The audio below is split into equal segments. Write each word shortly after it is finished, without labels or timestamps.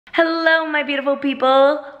Hello my beautiful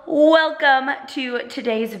people, welcome to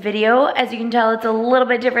today's video. As you can tell, it's a little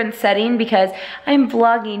bit different setting because I'm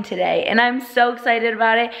vlogging today and I'm so excited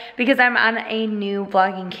about it because I'm on a new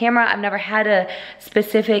vlogging camera. I've never had a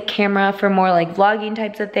specific camera for more like vlogging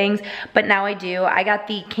types of things, but now I do. I got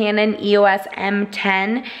the Canon EOS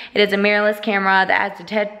M10. It is a mirrorless camera that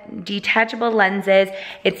has detachable lenses.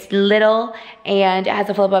 It's little and it has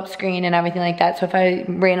a flip up screen and everything like that. So if I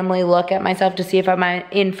randomly look at myself to see if I'm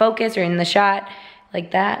in focus or in the shot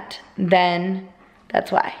like that, then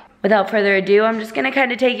that's why. Without further ado, I'm just gonna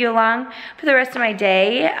kind of take you along for the rest of my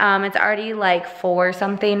day. It's already like 4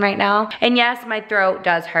 something right now. And yes, my throat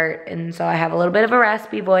does hurt, and so I have a little bit of a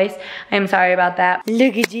raspy voice. I'm sorry about that.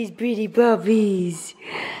 Look at these pretty puppies.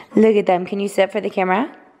 Look at them. Can you sit for the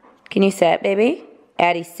camera? Can you sit, baby?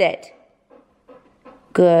 Addie, sit.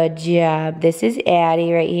 Good job. This is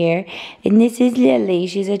Addie right here. And this is Lily.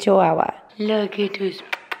 She's a chihuahua. Look at this.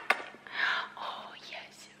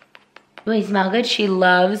 Really smell good. She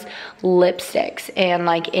loves lipsticks and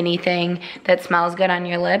like anything that smells good on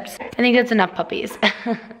your lips. I think that's enough puppies.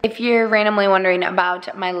 If you're randomly wondering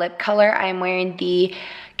about my lip color, I'm wearing the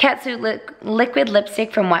Catsuit liquid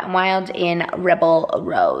lipstick from Wet n Wild in Rebel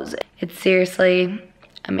Rose. It's seriously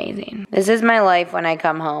amazing. This is my life when I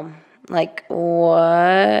come home. Like,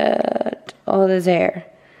 what? All this hair.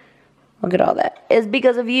 Look at all that. It's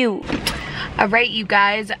because of you. All right, you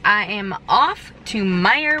guys, I am off to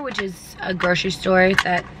Meijer, which is a grocery store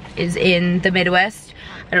that is in the Midwest.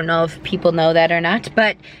 I don't know if people know that or not,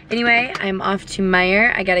 but anyway, I'm off to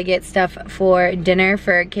Meijer. I gotta get stuff for dinner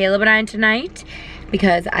for Caleb and I tonight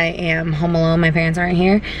because I am home alone. My parents aren't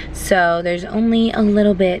here, so there's only a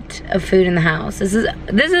little bit of food in the house. This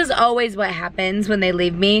is always what happens when they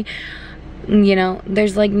leave me. You know,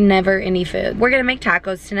 there's like never any food. We're gonna make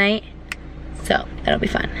tacos tonight, so that'll be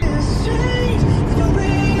fun.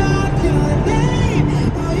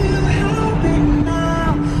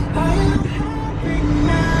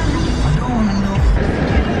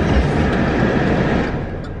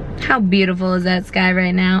 How beautiful is that sky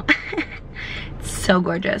right now? It's so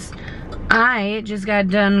gorgeous. I just got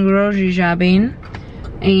done grocery shopping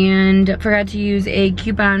and forgot to use a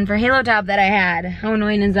coupon for Halo Top that I had. How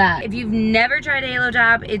annoying is that? If you've never tried Halo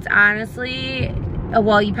Top, it's honestly,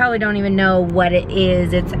 well, you probably don't even know what it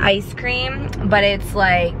is. It's ice cream, but it's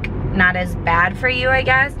like not as bad for you, I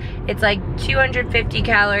guess. It's like 250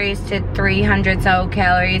 calories to 300 so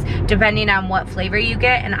calories, depending on what flavor you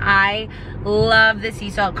get, and I love the sea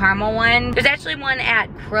salt caramel one. There's actually one at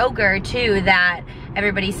Kroger too that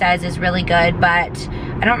everybody says is really good, but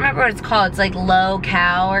I don't remember what it's called. It's like low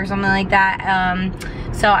cal or something like that.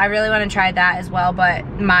 So I really want to try that as well, but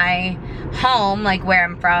my home, like where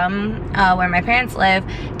I'm from, where my parents live,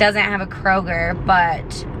 doesn't have a Kroger,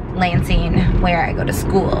 but Lansing, where I go to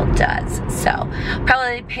school, does. So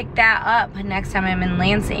probably pick that up next time I'm in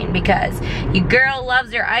Lansing because your girl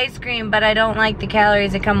loves her ice cream, but I don't like the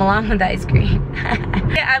calories that come along with ice cream.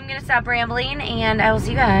 Yeah, I'm gonna stop rambling and I will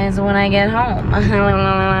see you guys when I get home.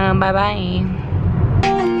 Bye bye.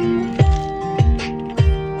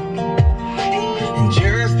 And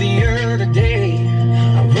just the other day,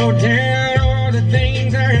 I wrote down all the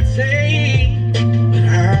things I'd say, but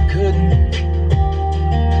I couldn't.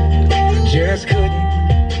 Just couldn't.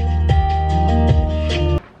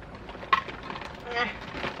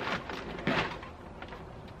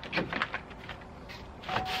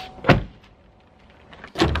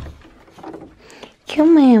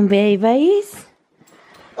 Come on, babies.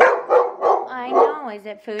 I know. Is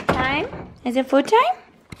it food time? Is it food time?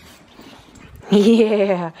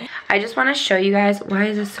 Yeah. I just want to show you guys. Why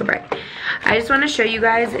is this so bright? I just want to show you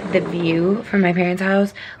guys the view from my parents'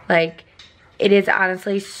 house. Like, it is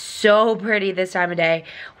honestly so pretty this time of day.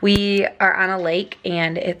 We are on a lake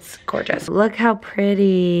and it's gorgeous. Look how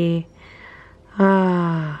pretty.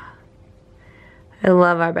 Ah, I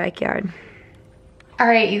love our backyard. All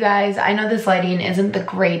right, you guys, I know this lighting isn't the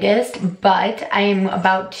greatest, but I am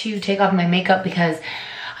about to take off my makeup because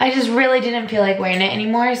I just really didn't feel like wearing it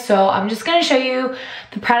anymore. So I'm just gonna show you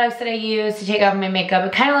the products that I use to take off my makeup.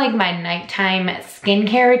 It's kind of like my nighttime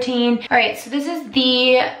skincare routine. All right, so this is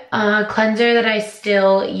the cleanser that I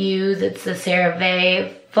still use. It's the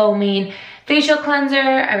Cerave foaming facial cleanser.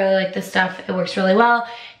 I really like this stuff. It works really well.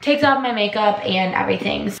 Takes off my makeup and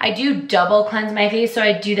everything. I do double cleanse my face, so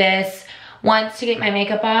I do this once to get my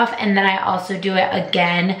makeup off, and then I also do it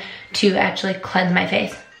again to actually cleanse my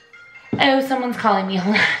face. Oh, someone's calling me.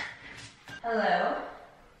 Hold on. Hello?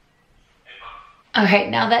 Okay,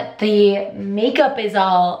 now that the makeup is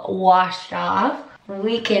all washed off,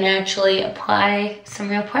 we can actually apply some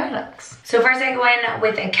real products. So first I go in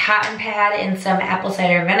with a cotton pad and some apple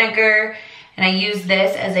cider vinegar, and I use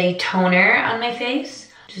this as a toner on my face.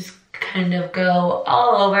 Just kind of go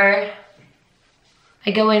all over.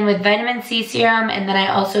 I go in with vitamin C serum, and then I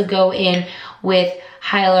also go in with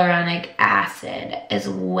hyaluronic acid as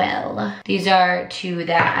well. These are two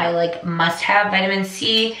that I like must have. Vitamin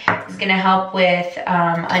C is gonna help with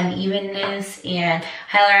unevenness, and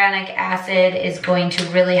hyaluronic acid is going to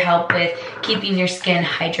really help with keeping your skin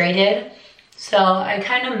hydrated. So I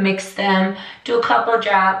kind of mix them, do a couple of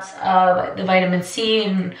drops of the vitamin C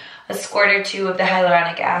and a squirt or two of the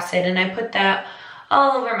hyaluronic acid, and I put that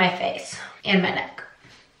all over my face and my neck.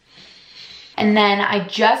 And then I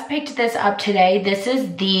just picked this up today. This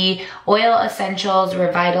is the Oil Essentials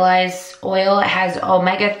Revitalize Oil. It has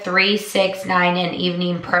omega-3, 6, 9, and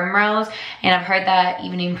evening primrose. And I've heard that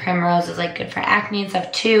evening primrose is like good for acne and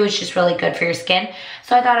stuff too. It's just really good for your skin.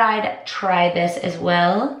 So I thought I'd try this as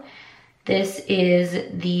well. This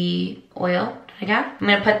is the oil I got. I'm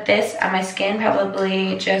gonna put this on my skin,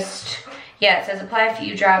 probably just, yeah, it says apply a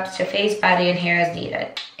few drops to face, body, and hair as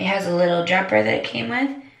needed. It has a little dropper that it came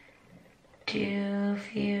with. Do a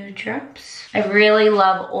few drops. I really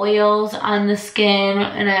love oils on the skin,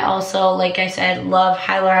 and I also, like I said, love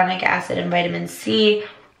hyaluronic acid and vitamin C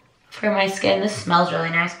for my skin. This smells really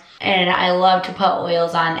nice. And I love to put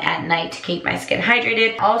oils on at night to keep my skin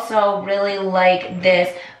hydrated. Also really like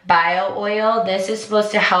this bio oil. This is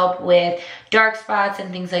supposed to help with dark spots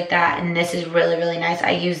and things like that, and this is really, really nice.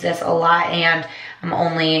 I use this a lot, and I'm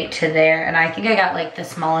only to there, and I think I got like the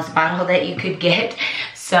smallest bottle that you could get.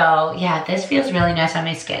 So yeah, this feels really nice on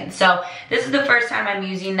my skin. So this is the first time I'm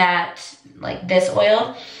using that, like this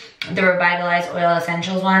oil, the Revitalize Oil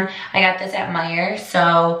Essentials one. I got this at Meijer,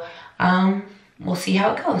 so we'll see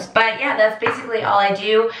how it goes. But yeah, that's basically all I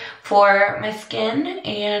do for my skin,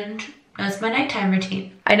 and that's my nighttime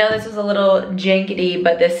routine. I know this is a little jankety,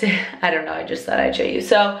 but this, I don't know, I just thought I'd show you.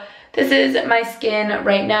 So this is my skin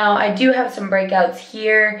right now. I do have some breakouts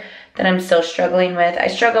here that I'm still struggling with. I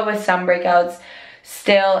struggle with some breakouts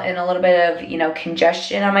still, and a little bit of, you know,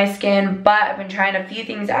 congestion on my skin, but I've been trying a few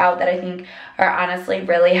things out that I think are honestly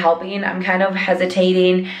really helping. I'm kind of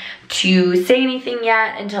hesitating to say anything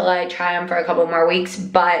yet until I try them for a couple more weeks,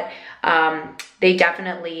 but they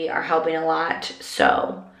definitely are helping a lot,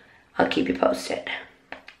 so I'll keep you posted.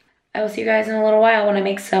 I will see you guys in a little while when I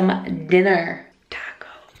make some dinner.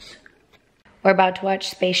 Tacos. We're about to watch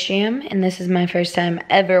Space Jam, and this is my first time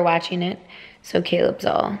ever watching it, so Caleb's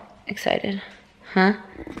all excited. Huh?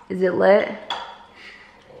 Is it lit?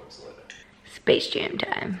 Oh, it's lit. Space Jam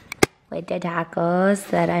time. With the tacos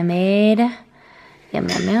that I made. Yum,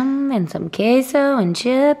 yum, yum. And some queso and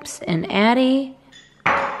chips and Addie.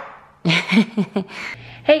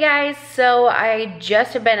 Hey guys, so I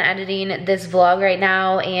just have been editing this vlog right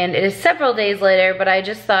now, and it is several days later, but I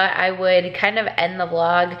just thought I would kind of end the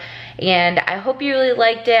vlog, and I hope you really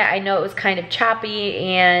liked it. I know it was kind of choppy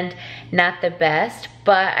and not the best,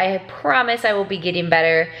 but I promise I will be getting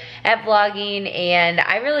better at vlogging, and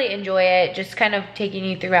I really enjoy it, just kind of taking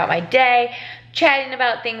you throughout my day, chatting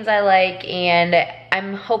about things I like, and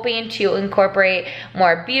I'm hoping to incorporate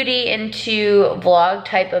more beauty into vlog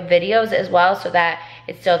type of videos as well, so that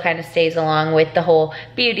it still kind of stays along with the whole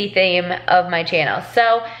beauty theme of my channel.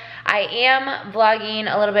 So I am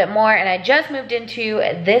vlogging a little bit more, and I just moved into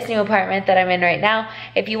this new apartment that I'm in right now.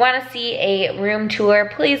 If you want to see a room tour,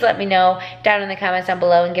 please let me know down in the comments down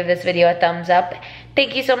below and give this video a thumbs up.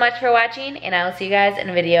 Thank you so much for watching, and I will see you guys in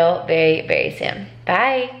a video very, very soon.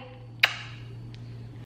 Bye.